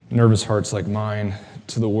nervous hearts like mine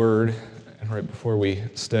to the Word, and right before we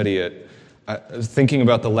study it, I was thinking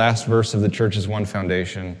about the last verse of the church's one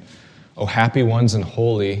foundation. O happy ones and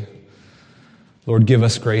holy, Lord, give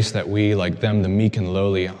us grace that we, like them, the meek and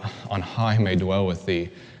lowly, on high may dwell with Thee.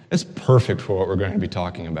 It's perfect for what we're going to be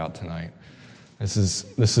talking about tonight. This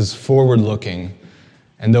is forward-looking,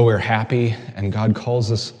 and though we're happy and God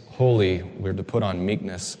calls us holy, we're to put on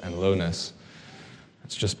meekness and lowness.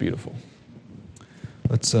 It's just beautiful.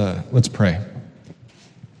 Let's pray.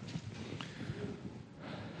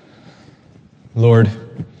 Lord,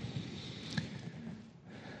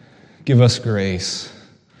 give us grace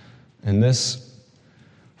in this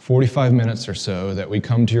 45 minutes or so that we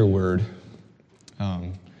come to your word.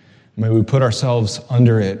 May we put ourselves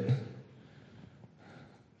under it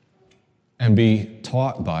and be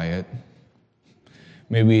taught by it.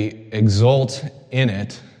 May we exult in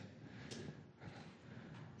it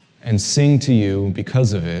and sing to you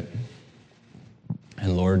because of it.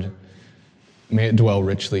 And Lord, may it dwell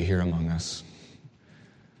richly here among us.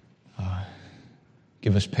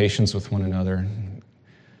 Give us patience with one another.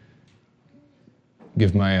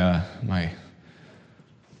 Give my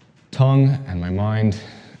tongue and my mind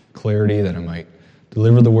clarity that I might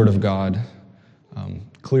deliver the word of God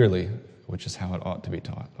clearly, which is how it ought to be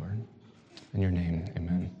taught, Lord. In your name,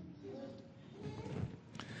 amen.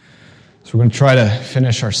 So we're going to try to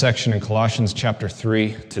finish our section in Colossians chapter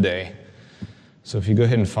 3 today. So if you go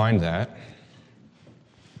ahead and find that,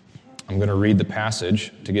 I'm going to read the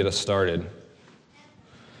passage to get us started.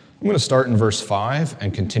 I'm going to start in verse 5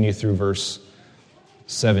 and continue through verse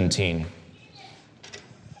 17.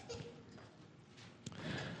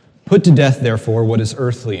 Put to death, therefore, what is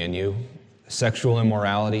earthly in you, sexual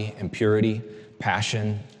immorality, impurity,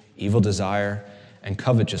 passion, evil desire, and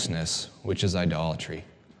covetousness, which is idolatry.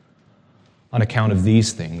 On account of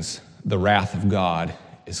these things, the wrath of God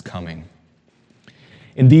is coming.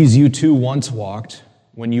 In these you too once walked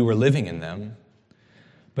when you were living in them,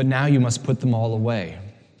 but now you must put them all away.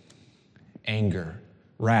 Anger,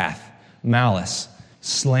 wrath, malice,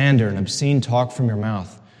 slander, and obscene talk from your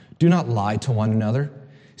mouth. Do not lie to one another,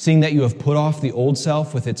 seeing that you have put off the old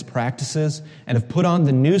self with its practices and have put on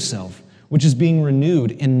the new self, which is being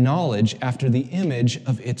renewed in knowledge after the image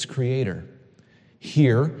of its creator.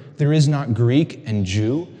 Here there is not Greek and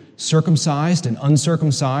Jew, circumcised and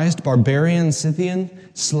uncircumcised, barbarian, Scythian,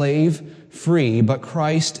 slave, free, but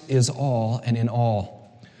Christ is all and in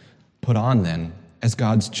all. Put on then, as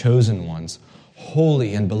God's chosen ones,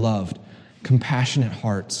 holy and beloved, compassionate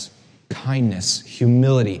hearts, kindness,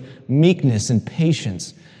 humility, meekness, and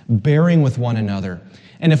patience, bearing with one another.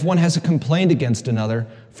 And if one has a complaint against another,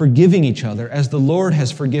 forgiving each other, as the Lord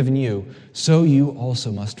has forgiven you, so you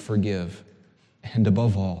also must forgive. And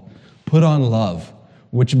above all, put on love,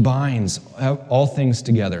 which binds all things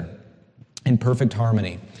together in perfect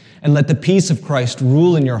harmony. And let the peace of Christ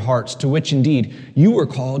rule in your hearts, to which indeed you were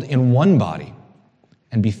called in one body.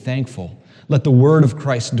 And be thankful. Let the word of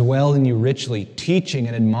Christ dwell in you richly, teaching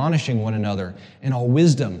and admonishing one another in all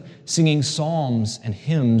wisdom, singing psalms and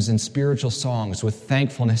hymns and spiritual songs with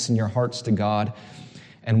thankfulness in your hearts to God.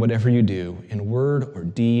 And whatever you do, in word or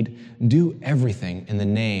deed, do everything in the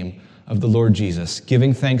name of the Lord Jesus,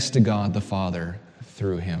 giving thanks to God the Father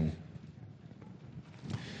through him.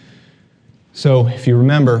 So, if you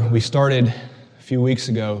remember, we started a few weeks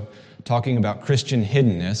ago talking about Christian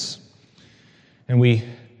hiddenness. And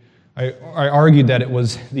I argued that it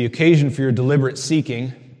was the occasion for your deliberate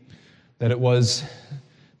seeking, that it was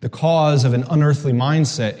the cause of an unearthly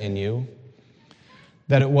mindset in you,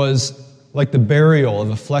 that it was like the burial of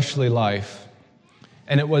a fleshly life,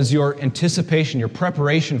 and it was your anticipation, your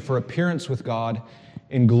preparation for appearance with God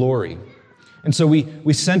in glory. And so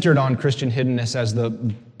we centered on Christian hiddenness as the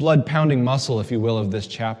blood-pounding muscle, if you will, of this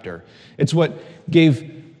chapter. It's what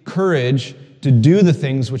gave courage to do the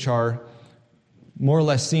things which are more or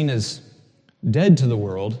less seen as dead to the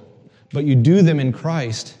world, but you do them in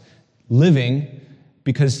Christ, living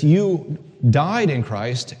because you died in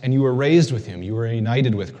Christ and you were raised with him. You were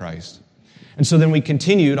united with Christ. And so then we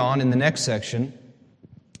continued on in the next section,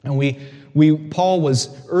 and Paul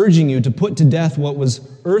was urging you to put to death what was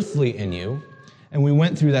earthly in you, and we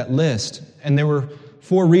went through that list, and there were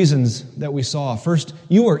 4 reasons that we saw. First,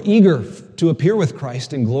 you are eager to appear with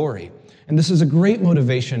Christ in glory, and this is a great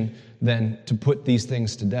motivation then to put these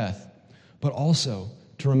things to death, but also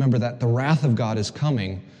to remember that the wrath of God is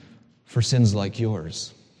coming for sins like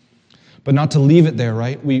yours. But not to leave it there,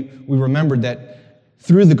 right? We remembered that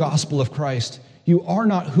through the gospel of Christ, you are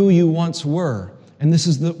not who you once were. And this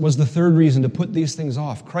was the third reason to put these things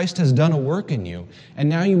off. Christ has done a work in you, and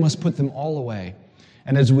now you must put them all away.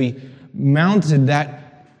 And as we mounted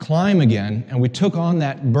that climb again, and we took on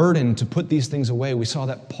that burden to put these things away, we saw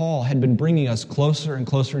that Paul had been bringing us closer and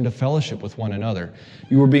closer into fellowship with one another.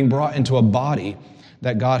 You were being brought into a body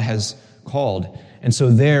that God has called. And so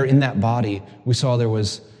there, in that body, we saw there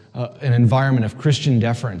was an environment of Christian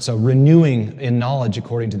deference, a renewing in knowledge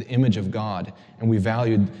according to the image of God, and we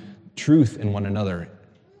valued truth in one another.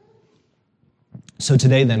 So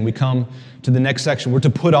today, then, we come to the next section. We're to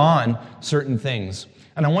put on certain things.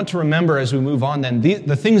 And I want to remember as we move on then,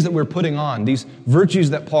 the things that we're putting on, these virtues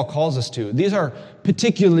that Paul calls us to, these are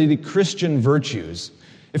particularly Christian virtues.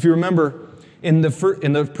 If you remember, in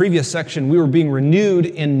the previous section, we were being renewed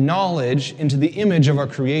in knowledge into the image of our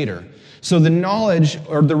Creator. So the knowledge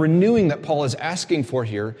or the renewing that Paul is asking for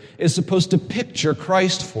here is supposed to picture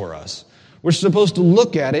Christ for us. We're supposed to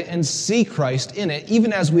look at it and see Christ in it,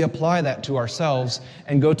 even as we apply that to ourselves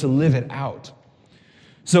and go to live it out.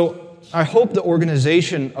 So I hope the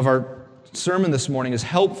organization of our sermon this morning is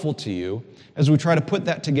helpful to you as we try to put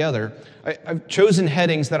that together. I've chosen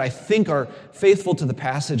headings that I think are faithful to the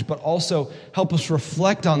passage, but also help us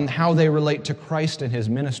reflect on how they relate to Christ and his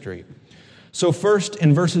ministry. So first,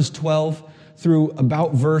 in verses 12 through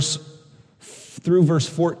verse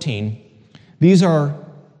 14, these are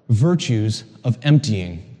virtues of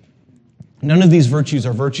emptying. None of these virtues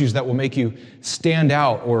are virtues that will make you stand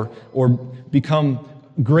out or become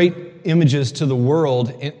great images to the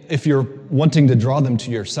world if you're wanting to draw them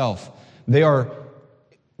to yourself. They are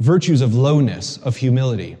virtues of lowness, of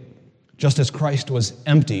humility, just as Christ was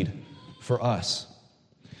emptied for us.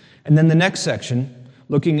 And then the next section,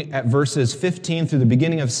 looking at verses 15 through the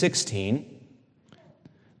beginning of 16,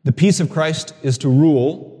 the peace of Christ is to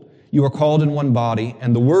rule, you are called in one body,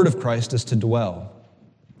 and the word of Christ is to dwell.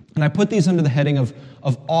 And I put these under the heading of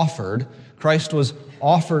offered. Christ was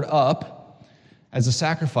offered up as a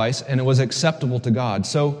sacrifice, and it was acceptable to God.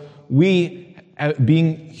 So we,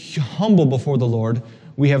 being humble before the Lord,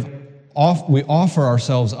 we offer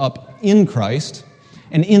ourselves up in Christ,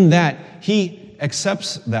 and in that, He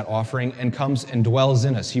accepts that offering and comes and dwells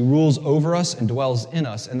in us. He rules over us and dwells in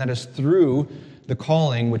us, and that is through the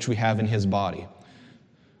calling which we have in His body.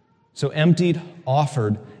 So emptied,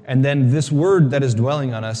 offered, and then this word that is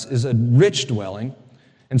dwelling on us is a rich dwelling.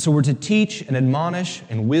 And so we're to teach and admonish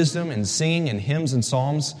in wisdom and singing and hymns and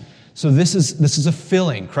psalms. So this is a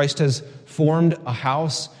filling. Christ has formed a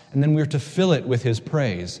house, and then we're to fill it with His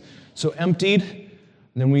praise. So emptied, and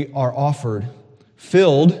then we are offered,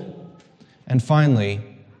 filled, and finally,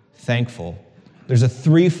 thankful. There's a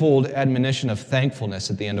threefold admonition of thankfulness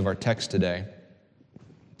at the end of our text today,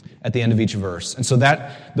 at the end of each verse. And so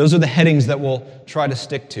those are the headings that we'll try to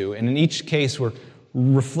stick to. And in each case, we're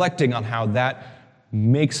reflecting on how that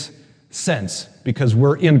makes sense because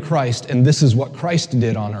we're in Christ and this is what Christ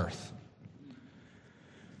did on earth.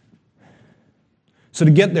 So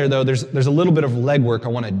to get there, though, there's a little bit of legwork I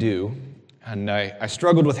want to do, and I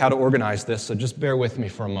struggled with how to organize this, so just bear with me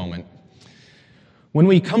for a moment. When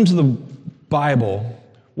we come to the Bible,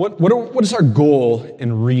 what is our goal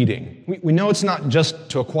in reading? We know it's not just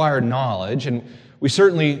to acquire knowledge, and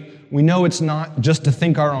we know it's not just to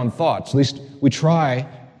think our own thoughts. At least we try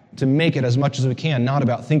to make it as much as we can, not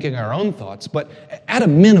about thinking our own thoughts, but at a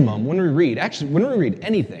minimum, when we read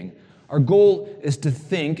anything, our goal is to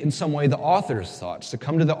think in some way the author's thoughts, to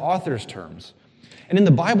come to the author's terms. And in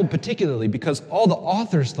the Bible particularly, because all the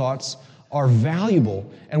author's thoughts are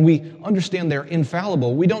valuable and we understand they're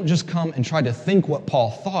infallible, we don't just come and try to think what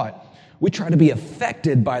Paul thought. We try to be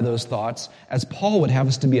affected by those thoughts as Paul would have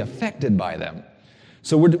us to be affected by them.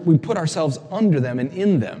 So we put ourselves under them and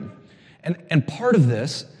in them. And part of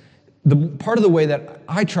this, part of the way that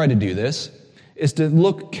I try to do this is to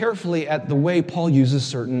look carefully at the way Paul uses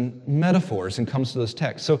certain metaphors and comes to those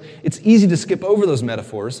texts. So it's easy to skip over those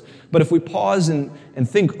metaphors, but if we pause and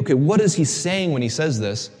think, okay, what is he saying when he says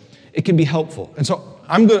this? It can be helpful. And so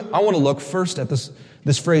I want to look first at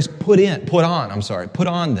this phrase, put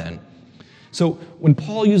on then. So when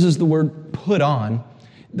Paul uses the word put on,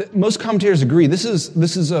 most commentators agree this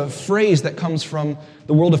is a phrase that comes from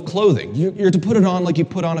the world of clothing. You're to put it on like you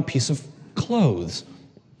put on a piece of clothes.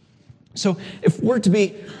 So if we're to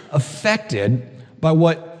be affected by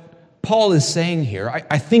what Paul is saying here,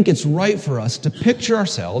 I think it's right for us to picture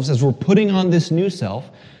ourselves, as we're putting on this new self,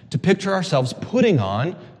 to picture ourselves putting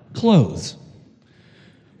on clothes.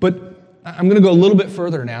 But I'm going to go a little bit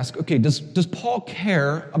further and ask, okay, does Paul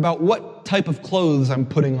care about what type of clothes I'm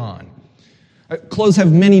putting on? Clothes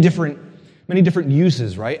have many different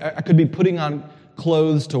uses, right? I could be putting on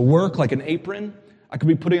clothes to work, like an apron. I could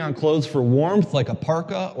be putting on clothes for warmth, like a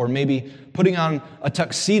parka, or maybe putting on a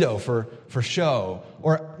tuxedo for show.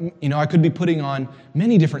 Or, I could be putting on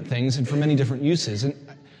many different things and for many different uses. And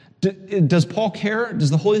Does Paul care? Does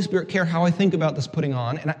the Holy Spirit care how I think about this putting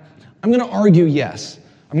on? And I'm going to argue yes.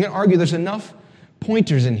 I'm going to argue there's enough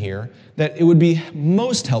pointers in here that it would be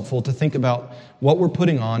most helpful to think about what we're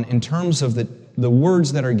putting on in terms of the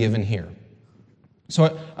words that are given here.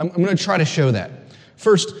 So I'm going to try to show that.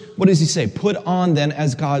 First, what does he say? Put on then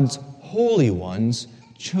as God's holy ones,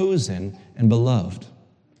 chosen and beloved.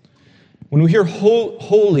 When we hear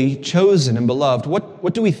holy, chosen, and beloved,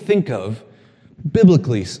 what do we think of,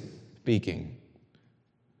 biblically speaking?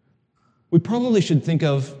 We probably should think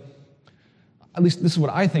of, at least this is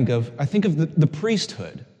what I think of the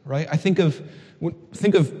priesthood, right? I think of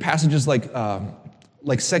passages like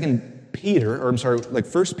 1 Peter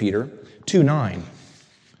 2:9,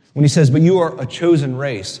 when he says, but you are a chosen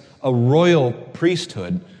race, a royal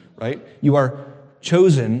priesthood, right? You are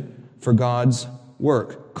chosen for God's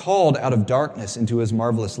work, called out of darkness into his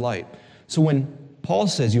marvelous light. So when Paul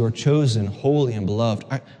says you are chosen, holy, and beloved,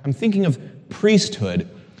 I'm thinking of priesthood.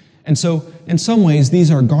 And so in some ways,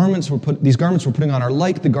 these garments we're putting on are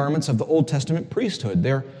like the garments of the Old Testament priesthood.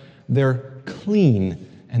 They're clean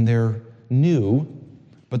and they're new,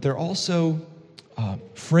 but they're also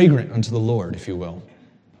fragrant unto the Lord, if you will.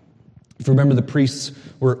 If you remember, the priests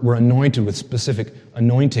were anointed with specific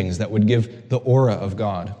anointings that would give the aura of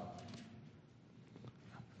God.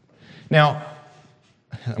 Now,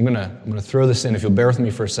 I'm going to throw this in, if you'll bear with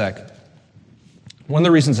me for a sec. One of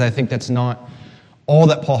the reasons I think that's not all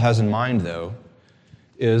that Paul has in mind, though,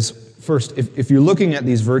 is, first, if you're looking at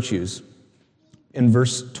these virtues in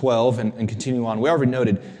verse 12 and continue on, we already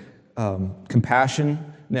noted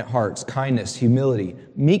compassionate hearts, kindness, humility,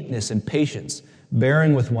 meekness, and patience,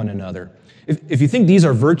 bearing with one another. If you think these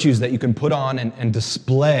are virtues that you can put on and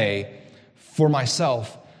display for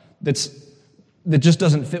myself, that just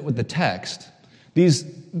doesn't fit with the text. These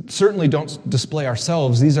certainly don't display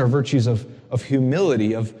ourselves. These are virtues of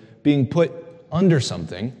humility, of being put under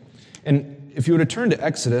something. And if you were to turn to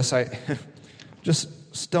Exodus, I just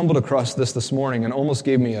stumbled across this morning and almost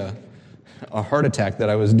gave me a heart attack that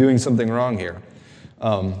I was doing something wrong here.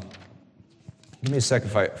 Give me a sec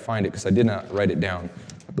if I find it, because I did not write it down.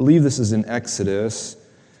 I believe this is in Exodus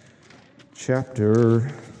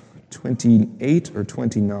chapter 28 or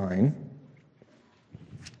 29.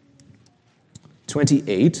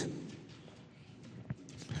 28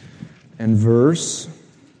 and verse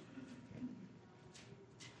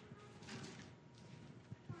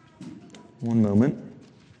 1 moment.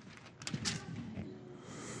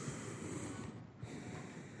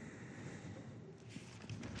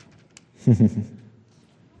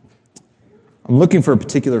 I'm looking for a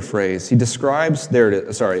particular phrase. He describes, there it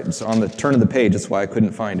is, sorry, it's on the turn of the page, that's why I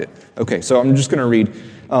couldn't find it. Okay, so I'm just going to read,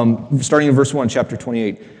 starting in verse 1, chapter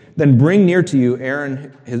 28. Then bring near to you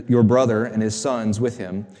Aaron, your brother, and his sons with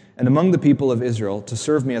him, and among the people of Israel, to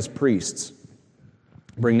serve me as priests.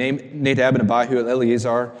 Bring Nadab and Abihu,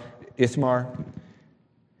 Eleazar, Ithamar.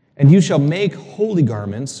 And you shall make holy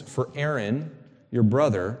garments for Aaron, your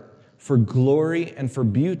brother, for glory and for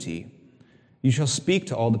beauty. You shall speak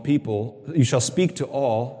to all the people, you shall speak to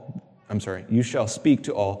all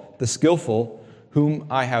the skillful whom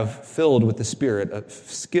I have filled with the spirit of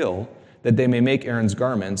skill, that they may make Aaron's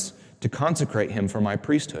garments to consecrate him for my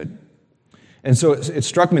priesthood. And so it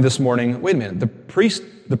struck me this morning, wait a minute,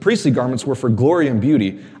 the priestly garments were for glory and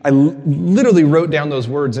beauty. I literally wrote down those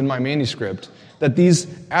words in my manuscript, that these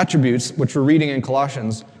attributes, which we're reading in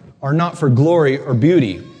Colossians, are not for glory or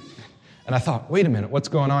beauty. And I thought, wait a minute, what's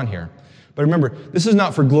going on here? But remember, this is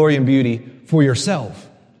not for glory and beauty for yourself.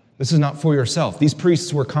 This is not for yourself. These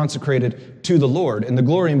priests were consecrated to the Lord, and the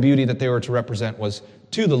glory and beauty that they were to represent was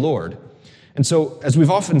to the Lord. And so, as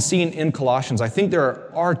we've often seen in Colossians, I think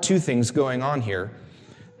there are two things going on here.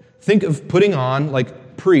 Think of putting on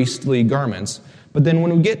like priestly garments, but then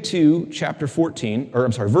when we get to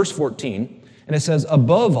verse 14, and it says,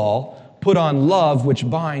 above all, put on love which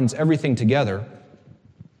binds everything together.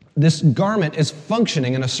 This garment is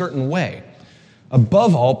functioning in a certain way.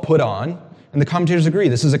 Above all, put on, and the commentators agree,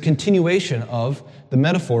 this is a continuation of the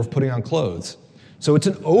metaphor of putting on clothes. So it's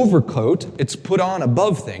an overcoat, it's put on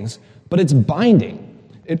above things, but it's binding.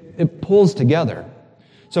 It pulls together.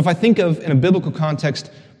 So if I think of, in a biblical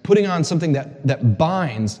context, putting on something that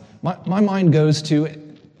binds, my mind goes to,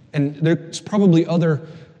 and there's probably other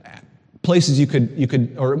places you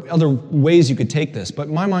could, or other ways you could take this, but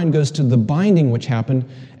my mind goes to the binding which happened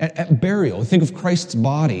at burial. Think of Christ's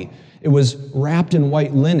body. It was wrapped in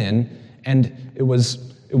white linen, and it was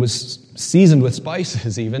seasoned with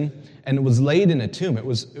spices even, and it was laid in a tomb. It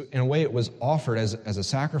was, in a way, it was offered as a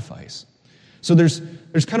sacrifice. So there's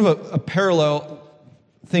kind of a parallel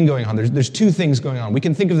thing going on. There's two things going on. We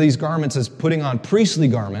can think of these garments as putting on priestly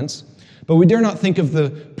garments, but we dare not think of the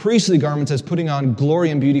priestly garments as putting on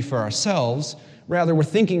glory and beauty for ourselves. Rather, we're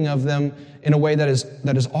thinking of them in a way that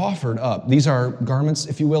is offered up. These are garments,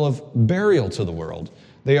 if you will, of burial to the world.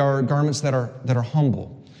 They are garments that are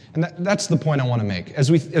humble. And that's the point I want to make.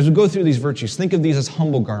 As we go through these virtues, think of these as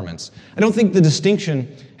humble garments. I don't think the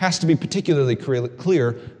distinction has to be particularly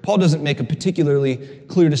clear. Paul doesn't make a particularly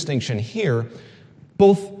clear distinction here.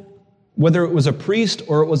 Both, whether it was a priest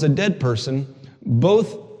or it was a dead person,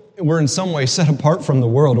 both were in some way set apart from the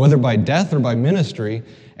world, whether by death or by ministry,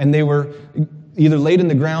 and they were either laid in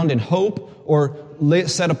the ground in hope or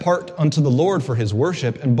set apart unto the Lord for his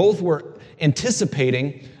worship, and both were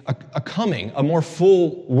anticipating a coming, a more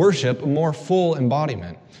full worship, a more full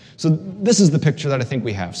embodiment. So this is the picture that I think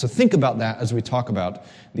we have. So think about that as we talk about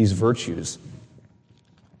these virtues.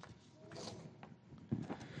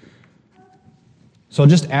 So I'll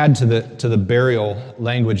just add to the burial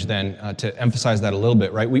language then to emphasize that a little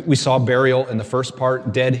bit, right? We saw burial in the first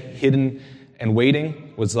part, dead, hidden, and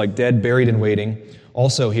waiting, was like dead, buried, and waiting.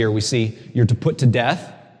 Also here we see you're to put to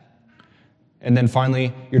death, and then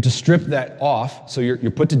finally you're to strip that off. So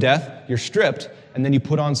you're put to death, you're stripped, and then you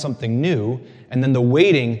put on something new, and then the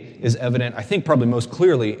waiting is evident, I think probably most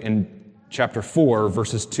clearly in chapter 4,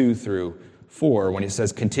 verses 2 through 4, when it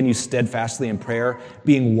says, continue steadfastly in prayer,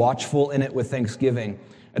 being watchful in it with thanksgiving.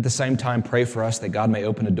 At the same time, pray for us that God may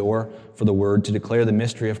open a door for the word to declare the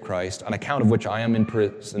mystery of Christ, on account of which I am in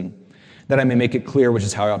prison, that I may make it clear which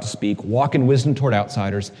is how I ought to speak. Walk in wisdom toward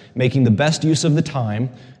outsiders, making the best use of the time.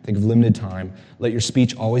 Think of limited time. Let your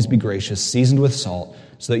speech always be gracious, seasoned with salt,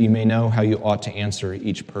 so that you may know how you ought to answer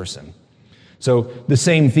each person. So the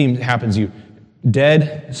same theme happens. You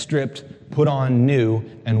dead, stripped, put on new,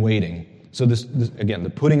 and waiting. So this again, the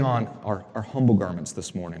putting on our humble garments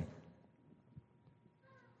this morning.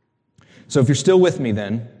 So if you're still with me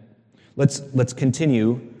then, let's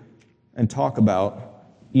continue and talk about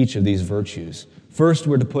each of these virtues. First,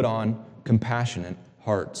 we're to put on compassionate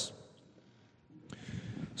hearts.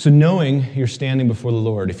 So knowing you're standing before the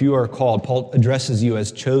Lord, if you are called, Paul addresses you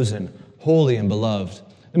as chosen, holy, and beloved.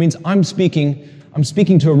 That means I'm speaking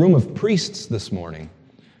to a room of priests this morning,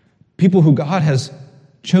 people who God has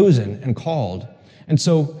chosen and called. And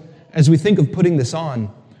so as we think of putting this on,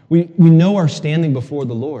 we know our standing before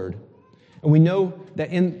the Lord. And we know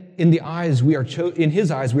that in the eyes in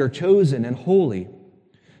his eyes we are chosen and holy.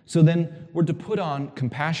 So then we're to put on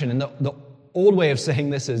compassion. And the old way of saying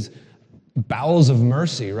this is bowels of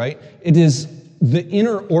mercy, right? It is the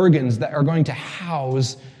inner organs that are going to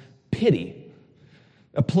house pity,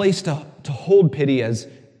 a place to hold pity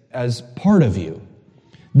as part of you.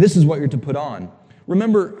 This is what you're to put on.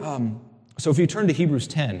 Remember, so if you turn to Hebrews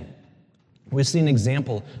 10, we see an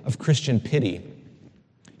example of Christian pity.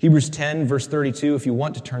 Hebrews 10, verse 32, if you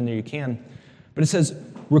want to turn there, you can. But it says,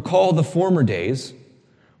 recall the former days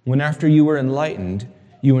when after you were enlightened,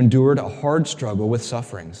 you endured a hard struggle with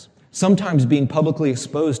sufferings, sometimes being publicly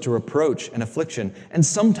exposed to reproach and affliction, and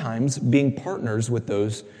sometimes being partners with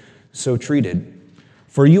those so treated.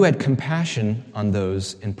 For you had compassion on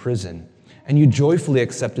those in prison, and you joyfully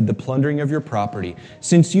accepted the plundering of your property,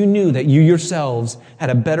 since you knew that you yourselves had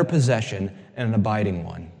a better possession and an abiding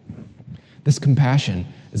one. This compassion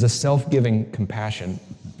is a self-giving compassion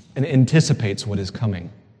and anticipates what is coming.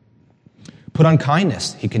 Put on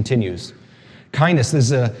kindness, he continues. Kindness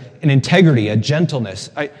is an integrity, a gentleness.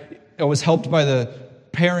 I was helped by the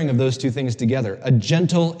pairing of those two things together. A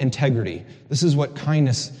gentle integrity. This is what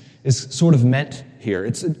kindness is sort of meant here.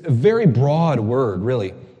 It's a very broad word,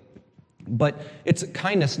 really. But it's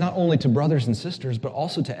kindness not only to brothers and sisters, but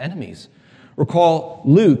also to enemies. Recall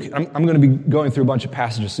Luke. I'm going to be going through a bunch of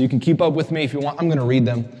passages, so you can keep up with me if you want. I'm going to read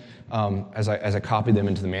them as I copy them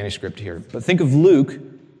into the manuscript here. But think of Luke,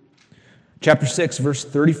 chapter 6, verse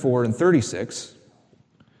 34 and 36,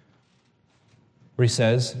 where he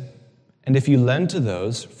says, and if you lend to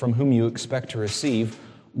those from whom you expect to receive,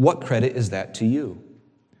 what credit is that to you?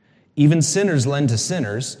 Even sinners lend to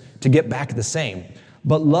sinners to get back the same.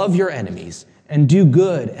 But love your enemies and do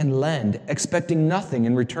good and lend, expecting nothing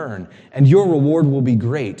in return, and your reward will be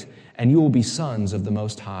great, and you will be sons of the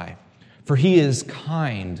Most High. For he is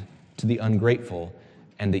kind to the ungrateful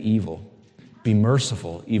and the evil. Be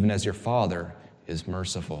merciful, even as your Father is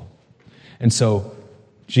merciful. And so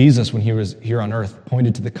Jesus, when he was here on earth,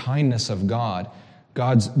 pointed to the kindness of God,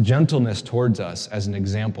 God's gentleness towards us as an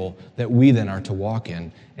example that we then are to walk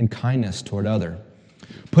in kindness toward other.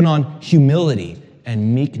 Put on humility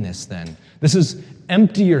and meekness then. This is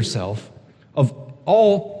empty yourself of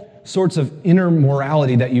all sorts of inner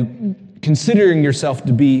morality that you, considering yourself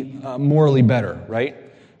to be morally better, right?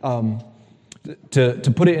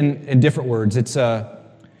 To put it in different words, it's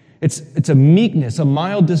a meekness, a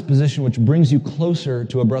mild disposition which brings you closer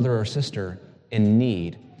to a brother or sister in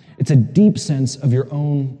need. It's a deep sense of your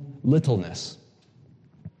own littleness.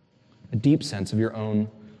 A deep sense of your own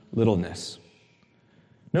littleness.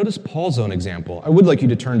 Notice Paul's own example. I would like you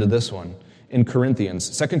to turn to this one in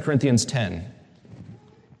Corinthians, 2 Corinthians 10.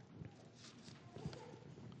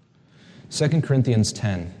 2 Corinthians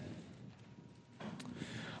 10.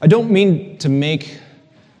 I don't mean to make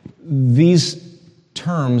these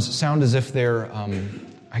terms sound as if they're,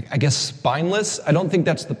 I guess, spineless. I don't think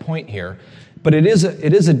that's the point here. But it is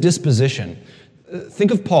a disposition.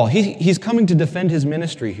 Think of Paul. He's coming to defend his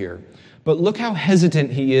ministry here. But look how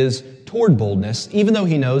hesitant he is toward boldness, even though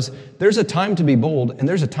he knows there's a time to be bold and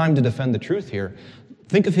there's a time to defend the truth here.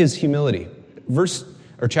 Think of his humility.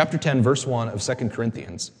 Chapter 10, verse 1 of 2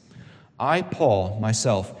 Corinthians. I, Paul,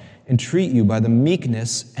 myself, entreat you by the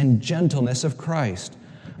meekness and gentleness of Christ.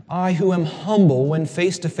 I who am humble when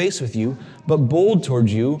face to face with you, but bold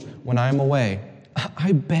towards you when I am away.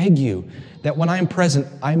 I beg you that when I am present,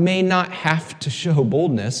 I may not have to show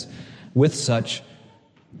boldness with such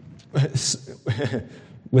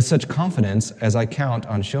confidence as I count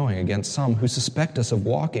on showing against some who suspect us of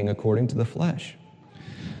walking according to the flesh.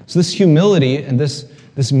 So this humility and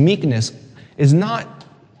this meekness is not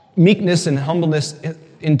meekness and humbleness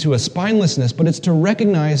into a spinelessness, but it's to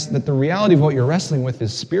recognize that the reality of what you're wrestling with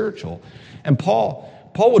is spiritual. And Paul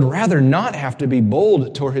would rather not have to be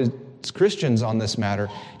bold toward his Christians on this matter.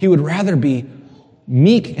 He would rather be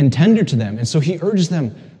meek and tender to them. And so he urges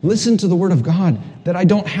them, listen to the word of God, that I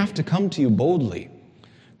don't have to come to you boldly.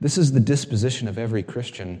 This is the disposition of every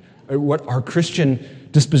Christian, or what our Christian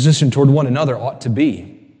disposition toward one another ought to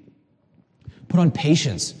be. Put on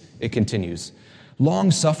patience, it continues.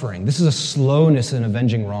 Long-suffering, this is a slowness in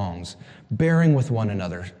avenging wrongs, bearing with one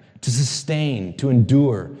another, to sustain, to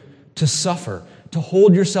endure, to suffer, to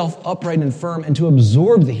hold yourself upright and firm, and to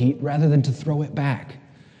absorb the heat rather than to throw it back.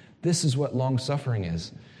 This is what long-suffering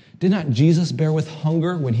is. Did not Jesus bear with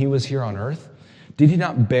hunger when he was here on earth? Did he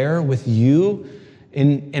not bear with you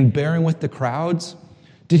in bearing with the crowds?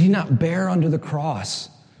 Did he not bear under the cross?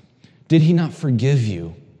 Did he not forgive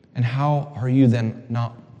you? And how are you then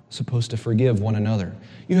not supposed to forgive one another?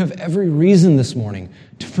 You have every reason this morning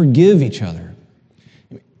to forgive each other.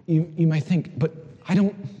 You might think, but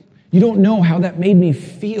you don't know how that made me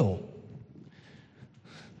feel.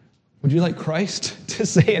 Would you like Christ to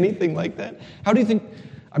say anything like that? How do you think,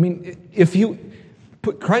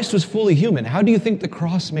 Christ was fully human, how do you think the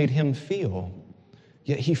cross made him feel?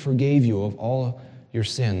 Yet he forgave you of all your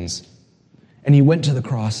sins. And he went to the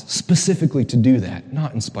cross specifically to do that,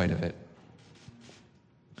 not in spite of it.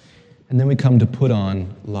 And then we come to put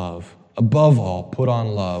on love. Above all, put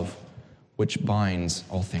on love, which binds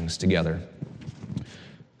all things together.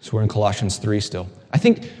 So we're in Colossians 3 still. I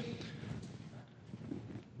think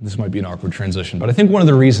this might be an awkward transition, but I think one of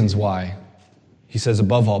the reasons why he says,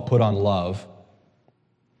 above all, put on love,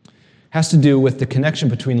 has to do with the connection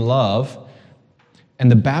between love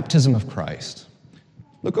and the baptism of Christ.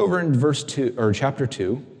 Look over in chapter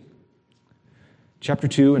 2. Chapter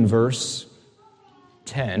 2 and verse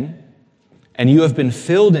 10. And you have been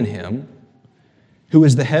filled in him, who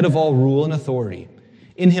is the head of all rule and authority.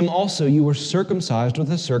 In him also you were circumcised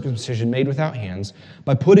with a circumcision made without hands,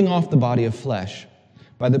 by putting off the body of flesh,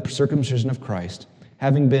 by the circumcision of Christ,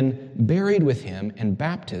 having been buried with him in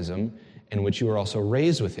baptism, in which you were also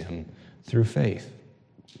raised with him through faith.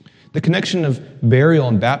 The connection of burial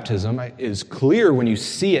and baptism is clear when you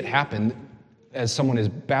see it happen as someone is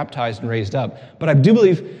baptized and raised up. But I do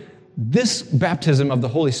believe this baptism of the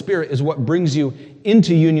Holy Spirit is what brings you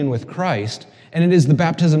into union with Christ, and it is the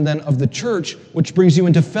baptism then of the church which brings you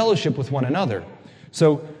into fellowship with one another.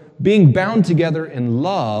 So being bound together in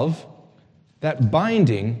love, that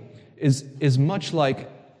binding is much like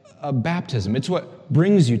a baptism. It's what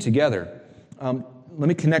brings you together. Let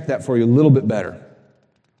me connect that for you a little bit better.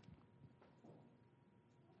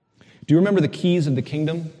 Do you remember the keys of the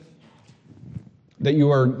kingdom that you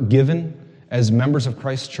are given as members of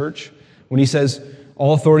Christ's church? When he says,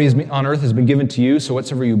 all authority on earth has been given to you, so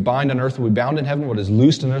whatsoever you bind on earth will be bound in heaven, what is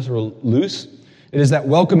loosed on earth will loose. It is that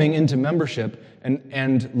welcoming into membership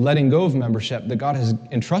and letting go of membership that God has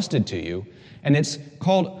entrusted to you. And it's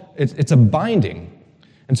a binding.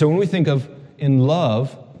 And so when we think of in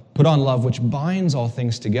love, put on love, which binds all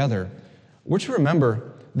things together, we're to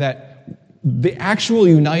remember that the actual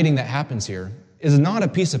uniting that happens here is not a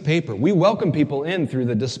piece of paper. We welcome people in through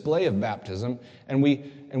the display of baptism, and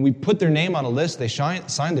we put their name on a list, they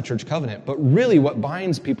sign the church covenant, but really what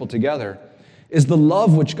binds people together is the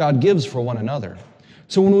love which God gives for one another.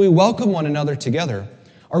 So when we welcome one another together,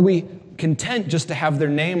 are we content just to have their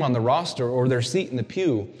name on the roster or their seat in the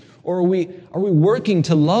pew? Or are we working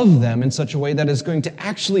to love them in such a way that is going to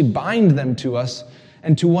actually bind them to us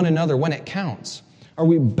and to one another when it counts? Are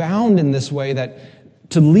we bound in this way that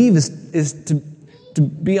to leave is to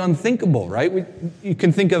be unthinkable, right? You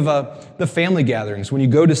can think of the family gatherings when you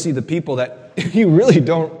go to see the people that you really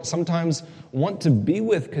don't sometimes want to be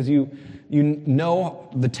with because you know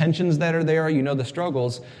the tensions that are there, you know the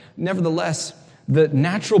struggles. Nevertheless, the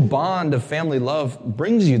natural bond of family love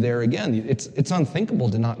brings you there again. It's unthinkable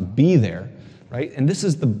to not be there, right? And this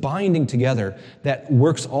is the binding together that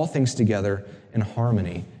works all things together in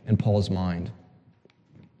harmony in Paul's mind.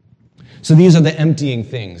 So these are the emptying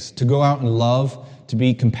things: to go out and love, to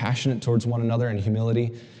be compassionate towards one another in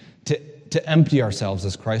humility, to empty ourselves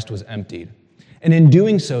as Christ was emptied. And in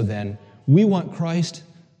doing so then, we want Christ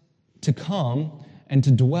to come and to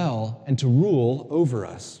dwell and to rule over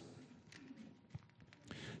us.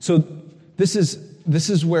 So this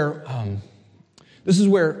is where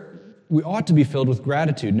we ought to be filled with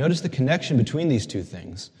gratitude. Notice the connection between these two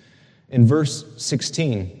things. In verse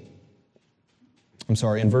 15.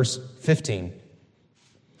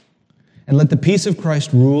 And let the peace of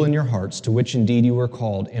Christ rule in your hearts, to which indeed you were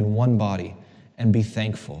called in one body, and be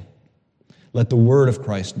thankful. Let the word of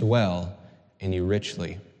Christ dwell in you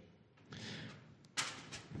richly.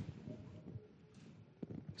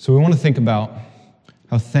 So we want to think about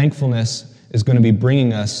how thankfulness is going to be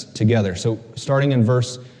bringing us together. So starting in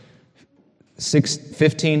verse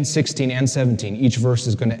 15, 16, and 17, each verse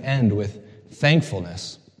is going to end with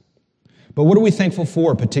thankfulness. But what are we thankful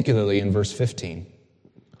for, particularly in verse 15?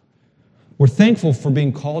 We're thankful for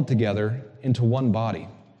being called together into one body.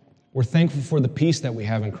 We're thankful for the peace that we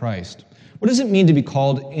have in Christ. What does it mean to be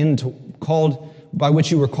called by which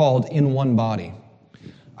you were called in one body?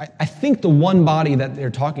 I think the one body that they're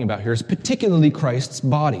talking about here is particularly Christ's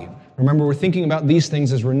body. Remember, we're thinking about these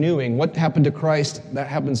things as renewing. What happened to Christ, that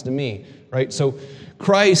happens to me, right? So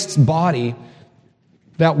Christ's body,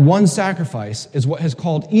 that one sacrifice, is what has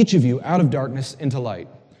called each of you out of darkness into light.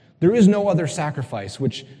 There is no other sacrifice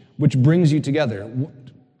which brings you together.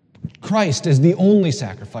 Christ is the only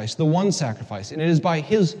sacrifice, the one sacrifice, and it is by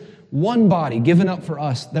his one body given up for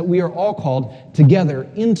us that we are all called together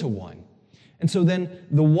into one. And so then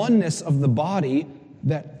the oneness of the body,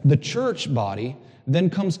 that the church body, then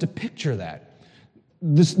comes to picture that.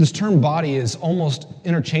 This term body is almost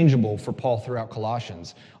interchangeable for Paul throughout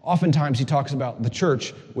Colossians. Oftentimes he talks about the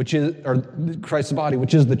church, or Christ's body,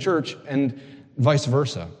 which is the church, and vice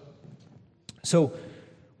versa. So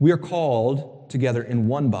we are called together in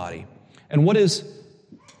one body. And what is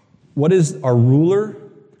our ruler?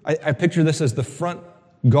 I picture this as the front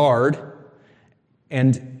guard,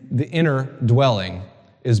 and the inner dwelling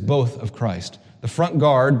is both of Christ. The front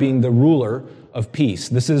guard being the ruler of peace.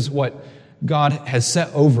 This is what God has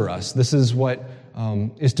set over us. This is what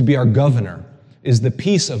is to be our governor, is the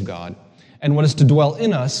peace of God. And what is to dwell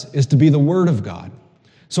in us is to be the word of God.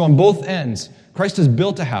 So on both ends, Christ has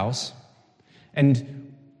built a house,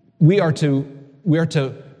 and we are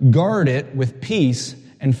to guard it with peace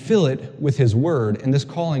and fill it with his word, and this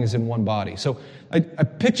calling is in one body. So I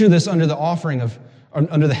picture this under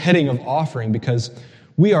the heading of offering, because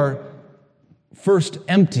we are first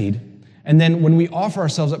emptied, and then when we offer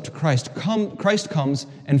ourselves up to Christ, Christ comes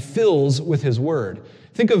and fills with his word.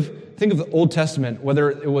 Think of the Old Testament,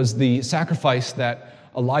 whether it was the sacrifice that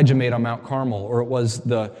Elijah made on Mount Carmel, or it was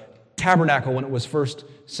the tabernacle when it was first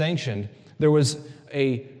sanctioned. There was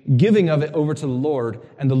a giving of it over to the Lord,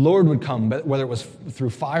 and the Lord would come, whether it was through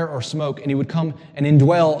fire or smoke, and he would come and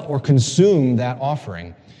indwell or consume that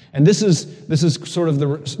offering. And this is sort of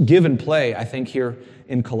the give and play, I think, here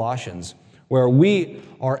in Colossians, where we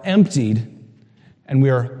are emptied and we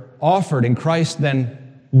are offered, and Christ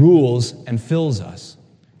then rules and fills us.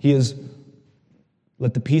 He is,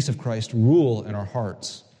 let the peace of Christ rule in our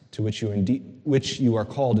hearts, to which you are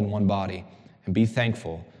called in one body, and be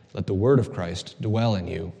thankful. Let the word of Christ dwell in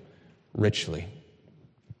you richly.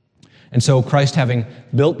 And so Christ, having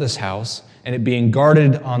built this house, and it being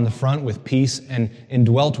guarded on the front with peace and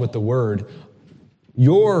indwelt with the word,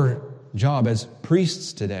 your job as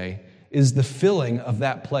priests today is the filling of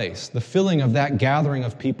that place, the filling of that gathering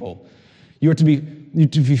of people. You are to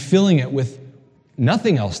be filling it with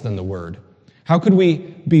nothing else than the word. How could we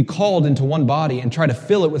be called into one body and try to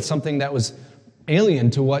fill it with something that was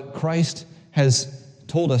alien to what Christ has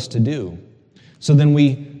told us to do? So then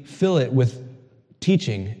we fill it with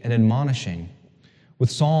teaching and admonishing,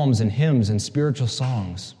 with psalms and hymns and spiritual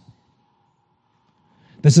songs.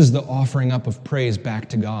 This is the offering up of praise back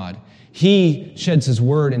to God. He sheds his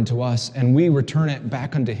word into us, and we return it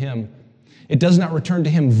back unto him. It does not return to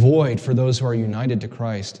him void for those who are united to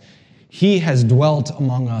Christ. He has dwelt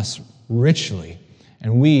among us richly,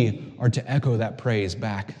 and we are to echo that praise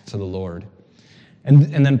back to the Lord.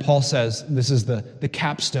 And then Paul says, this is the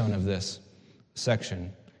capstone of this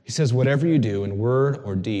section. He says, whatever you do in word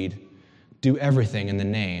or deed, do everything in the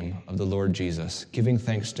name of the Lord Jesus, giving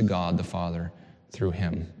thanks to God the Father through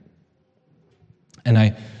him. And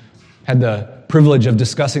I had the privilege of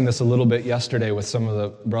discussing this a little bit yesterday with some of the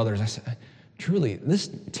brothers. I said, truly, this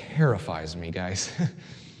terrifies me, guys.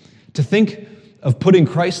 To think of putting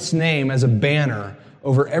Christ's name as a banner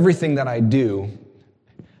over everything that I do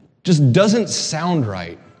just doesn't sound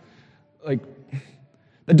right. Like,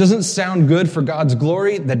 that doesn't sound good for God's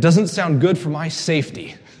glory. That doesn't sound good for my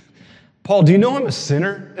safety. Paul, do you know I'm a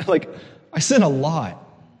sinner? Like, I sin a lot.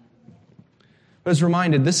 But I was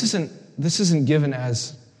reminded, this isn't given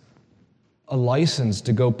as a license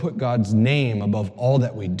to go put God's name above all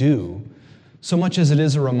that we do, so much as it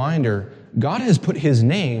is a reminder, God has put his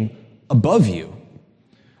name above you.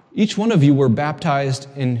 Each one of you were baptized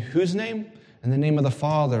in whose name? In the name of the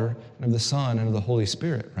Father, and of the Son, and of the Holy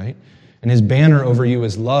Spirit, right? And his banner over you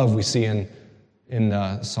is love, we see in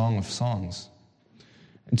Song of Songs.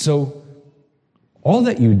 And so, all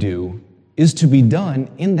that you do is to be done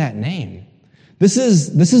in that name. This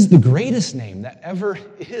is the greatest name that ever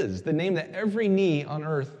is, the name that every knee on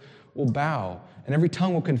earth will bow, and every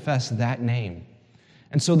tongue will confess that name.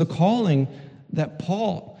 And so the calling that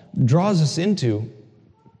Paul draws us into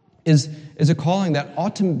is a calling that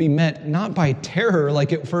ought to be met not by terror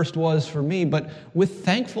like it first was for me, but with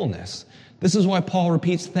thankfulness. This is why Paul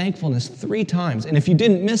repeats thankfulness 3 times. And if you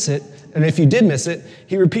didn't miss it, and if you did miss it,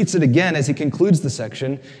 he repeats it again as he concludes the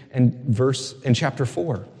section in chapter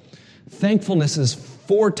 4. Thankfulness is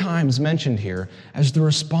 4 times mentioned here as the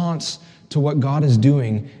response to what God is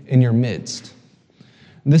doing in your midst.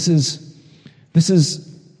 This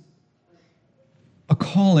is a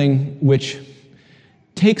calling which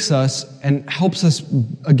takes us and helps us,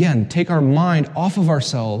 again, take our mind off of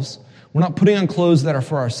ourselves. We're not putting on clothes that are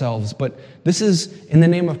for ourselves, but this is in the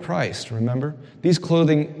name of Christ, remember? This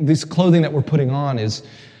clothing that we're putting on is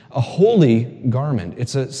a holy garment.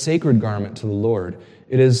 It's a sacred garment to the Lord.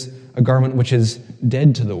 It is a garment which is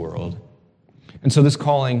dead to the world. And so this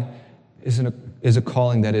calling is a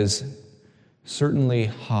calling that is certainly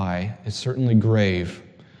high, it's certainly grave,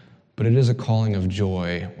 but it is a calling of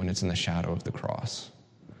joy when it's in the shadow of the cross.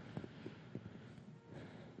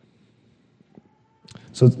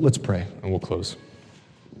 So let's pray, and we'll close.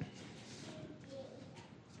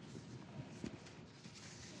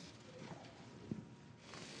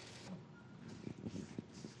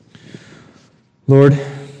 Lord,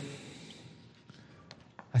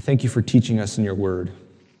 I thank you for teaching us in your word.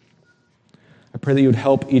 I pray that you would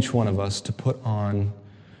help each one of us to put on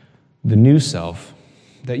the new self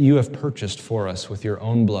that you have purchased for us with your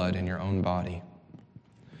own blood and your own body.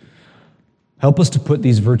 Help us to put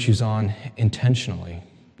these virtues on intentionally,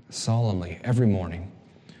 solemnly, every morning,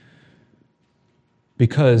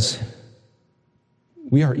 because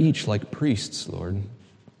we are each like priests, Lord,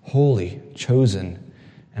 holy, chosen,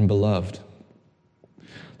 and beloved.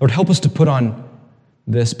 Lord, help us to put on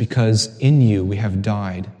this because in you we have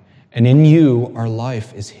died, and in you our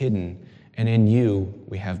life is hidden, and in you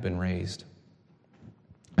we have been raised.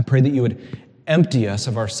 I pray that you would empty us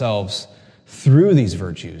of ourselves through these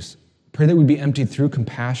virtues. Pray that we'd be emptied through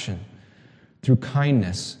compassion, through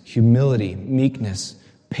kindness, humility, meekness,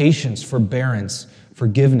 patience, forbearance,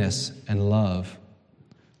 forgiveness, and love.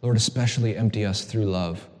 Lord, especially empty us through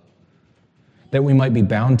love, that we might be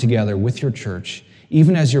bound together with your church,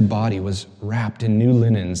 even as your body was wrapped in new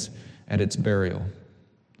linens at its burial.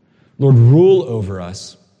 Lord, rule over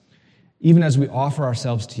us, even as we offer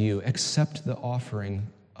ourselves to you. Accept the offering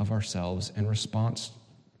of ourselves in response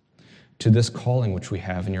to this calling which we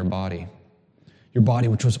have in your body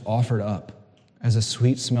which was offered up as a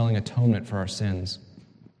sweet-smelling atonement for our sins.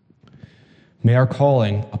 May our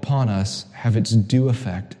calling upon us have its due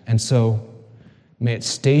effect, and so may it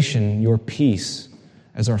station your peace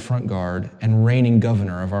as our front guard and reigning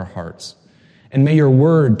governor of our hearts. And may your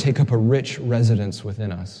word take up a rich residence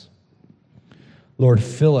within us. Lord,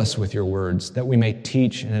 fill us with your words that we may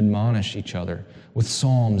teach and admonish each other with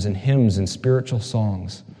psalms and hymns and spiritual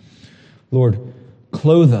songs. Lord,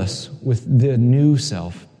 clothe us with the new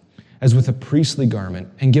self as with a priestly garment,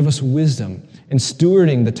 and give us wisdom in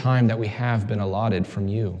stewarding the time that we have been allotted from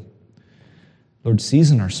you. Lord,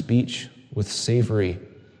 season our speech with savory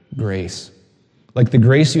grace, like the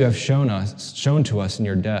grace you have shown to us in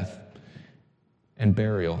your death and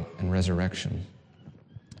burial and resurrection.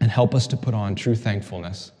 And help us to put on true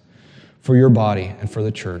thankfulness for your body and for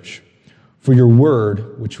the church, for your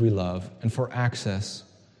word, which we love, and for access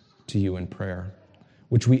to you in prayer,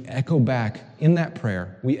 which we echo back in that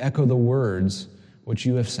prayer. We echo the words which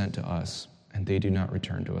you have sent to us, and they do not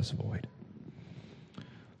return to us void.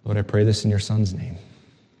 Lord, I pray this in your Son's name.